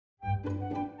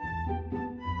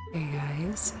Hey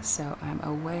guys, so I'm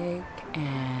awake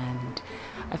and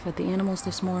I fed the animals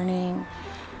this morning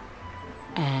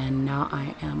and now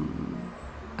I am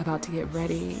about to get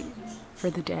ready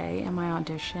for the day and my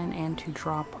audition and to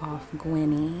drop off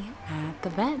Gwenny at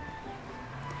the vet.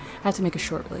 I have to make it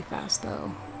short really fast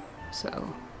though,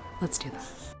 so let's do that.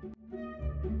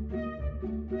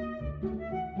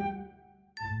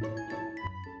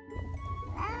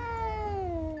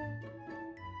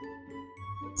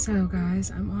 So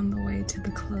guys, I'm on the way to the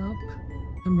club.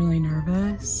 I'm really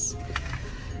nervous.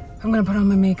 I'm gonna put on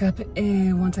my makeup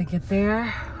once I get there,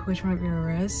 which might be a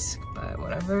risk, but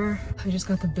whatever. I just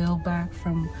got the bill back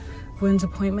from Gwen's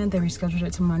appointment. They rescheduled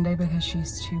it to Monday because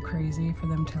she's too crazy for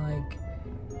them to like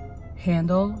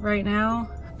handle right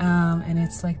now. And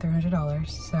it's like $300,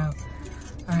 so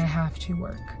I have to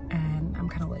work and I'm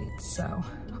kind of late, so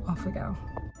off we go.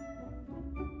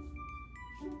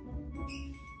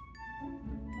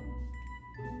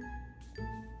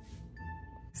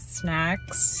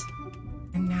 Snacks,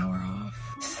 and now we're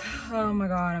off. Oh my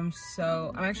god, I'm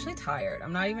actually tired.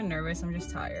 I'm not even nervous, I'm just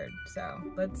tired. So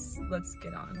let's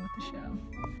get on with the show.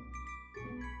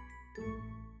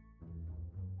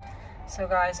 So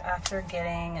guys, after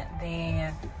getting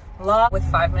the log with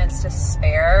 5 minutes to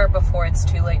spare before it's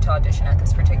too late to audition at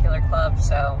this particular club,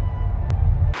 so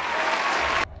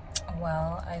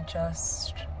well, I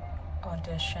just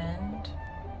auditioned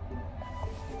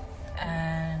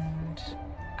and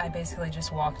I basically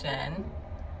just walked in.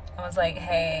 I was like,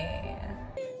 hey.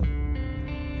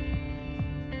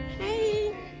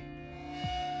 Hey.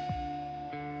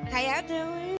 How y'all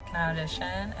doing? Can I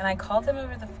audition? And I called them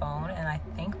over the phone and I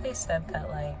think they said that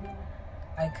like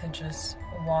I could just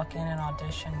walk in and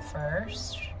audition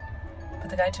first.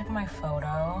 But the guy took my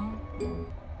photo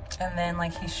and then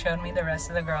like he showed me the rest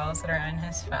of the girls that are in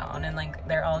his phone and like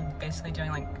they're all basically doing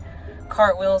like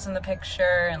cartwheels in the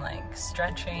picture and like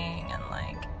stretching and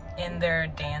like in their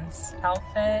dance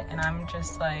outfit, and I'm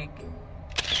just like,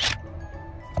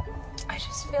 I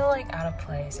just feel like out of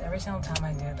place every single time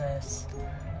I do this.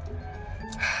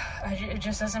 It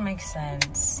just doesn't make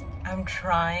sense. I'm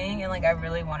trying and like I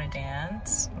really want to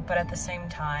dance, but at the same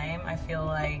time I feel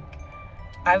like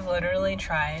I've literally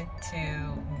tried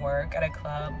to work at a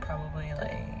club probably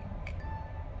like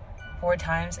 4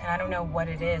 times and I don't know what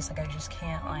it is. Like I just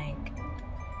can't like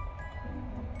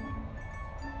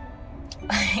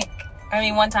I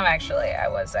mean, one time actually, I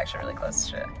was actually really close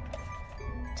to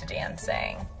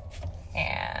dancing,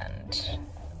 and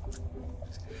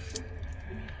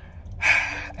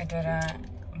I didn't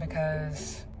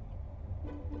because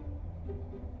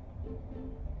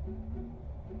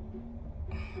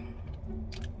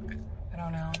I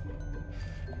don't know.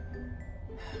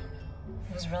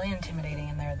 It was really intimidating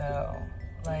in there though.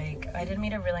 Like, I did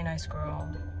meet a really nice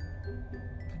girl,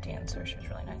 a dancer. She was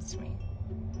really nice to me.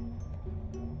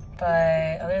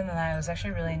 But other than that, it was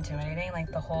actually really intimidating. Like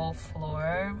the whole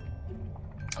floor,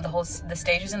 the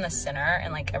stage is in the center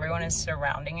and like everyone is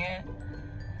surrounding it.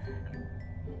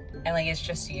 And like it's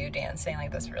just you dancing,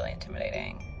 like that's really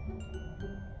intimidating.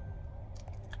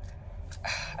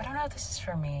 I don't know if this is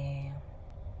for me.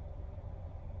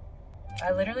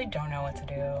 I literally don't know what to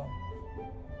do.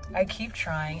 I keep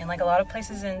trying, and like a lot of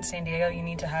places in San Diego, you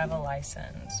need to have a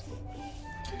license.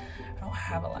 I don't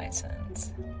have a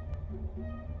license.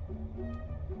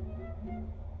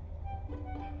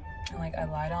 And like I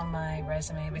lied on my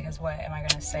resume because what am I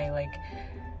gonna say? Like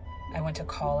I went to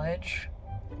college,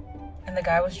 and the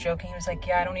guy was joking. He was like,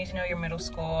 yeah, I don't need to know your middle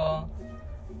school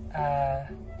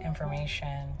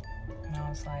information. And I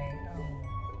was like,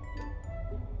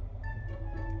 oh,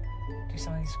 do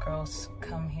some of these girls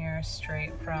come here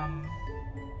straight from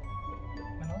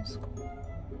middle school?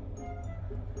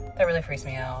 That really freaks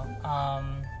me out.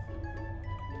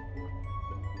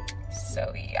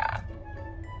 So yeah.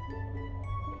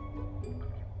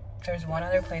 There's one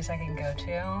other place I can go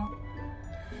to,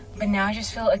 but now I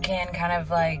just feel again kind of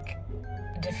like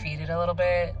defeated a little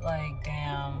bit. Like,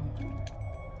 damn.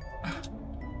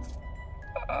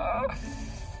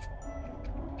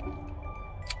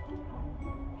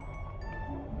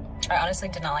 I honestly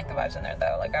did not like the vibes in there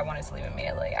though. Like I wanted to leave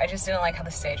immediately. I just didn't like how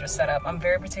the stage was set up. I'm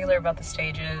very particular about the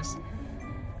stages.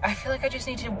 I feel like I just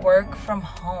need to work from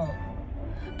home.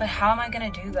 But how am I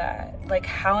gonna do that? Like,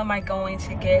 how am I going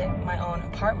to get my own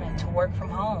apartment to work from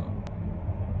home?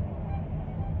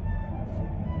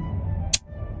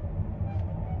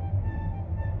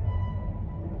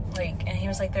 Like, and he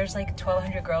was like, there's like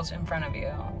 1,200 girls in front of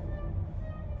you.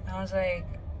 And I was like,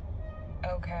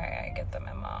 okay, I get the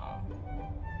memo.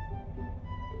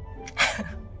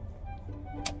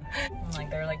 And, like,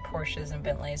 there are like Porsches and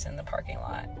Bentleys in the parking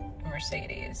lot.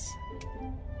 Mercedes,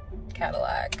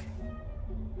 Cadillac.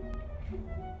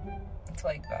 It's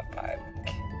like that vibe.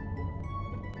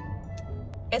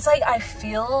 It's like I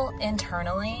feel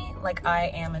internally like I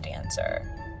am a dancer.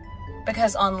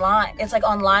 Because online, it's like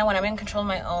online when I'm in control of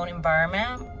my own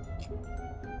environment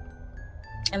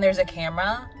and there's a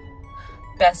camera,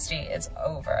 bestie, it's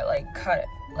over. Like, cut it,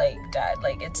 like, dead.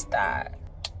 Like, it's that.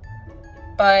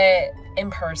 But in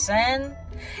person,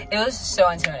 it was so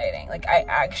intimidating. Like, I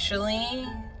actually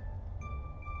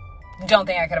don't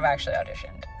think I could have actually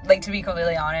auditioned. Like, to be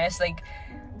completely honest, like,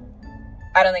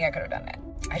 I don't think I could have done it.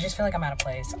 I just feel like I'm out of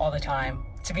place all the time.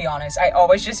 To be honest, I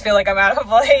always just feel like I'm out of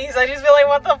place. I just feel like,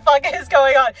 what the fuck is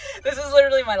going on? This is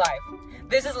literally my life.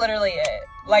 This is literally it.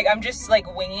 Like, I'm just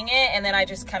like winging it, and then I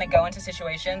just kind of go into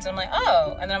situations and I'm like,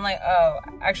 oh, and then I'm like, oh,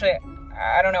 actually,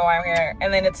 I don't know why I'm here.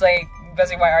 And then it's like,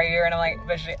 Bessie, why are you here? And I'm like,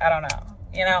 Bessie, I don't know,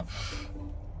 you know?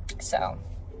 So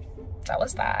that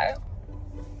was that.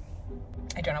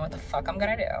 I don't know what the fuck I'm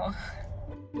gonna do.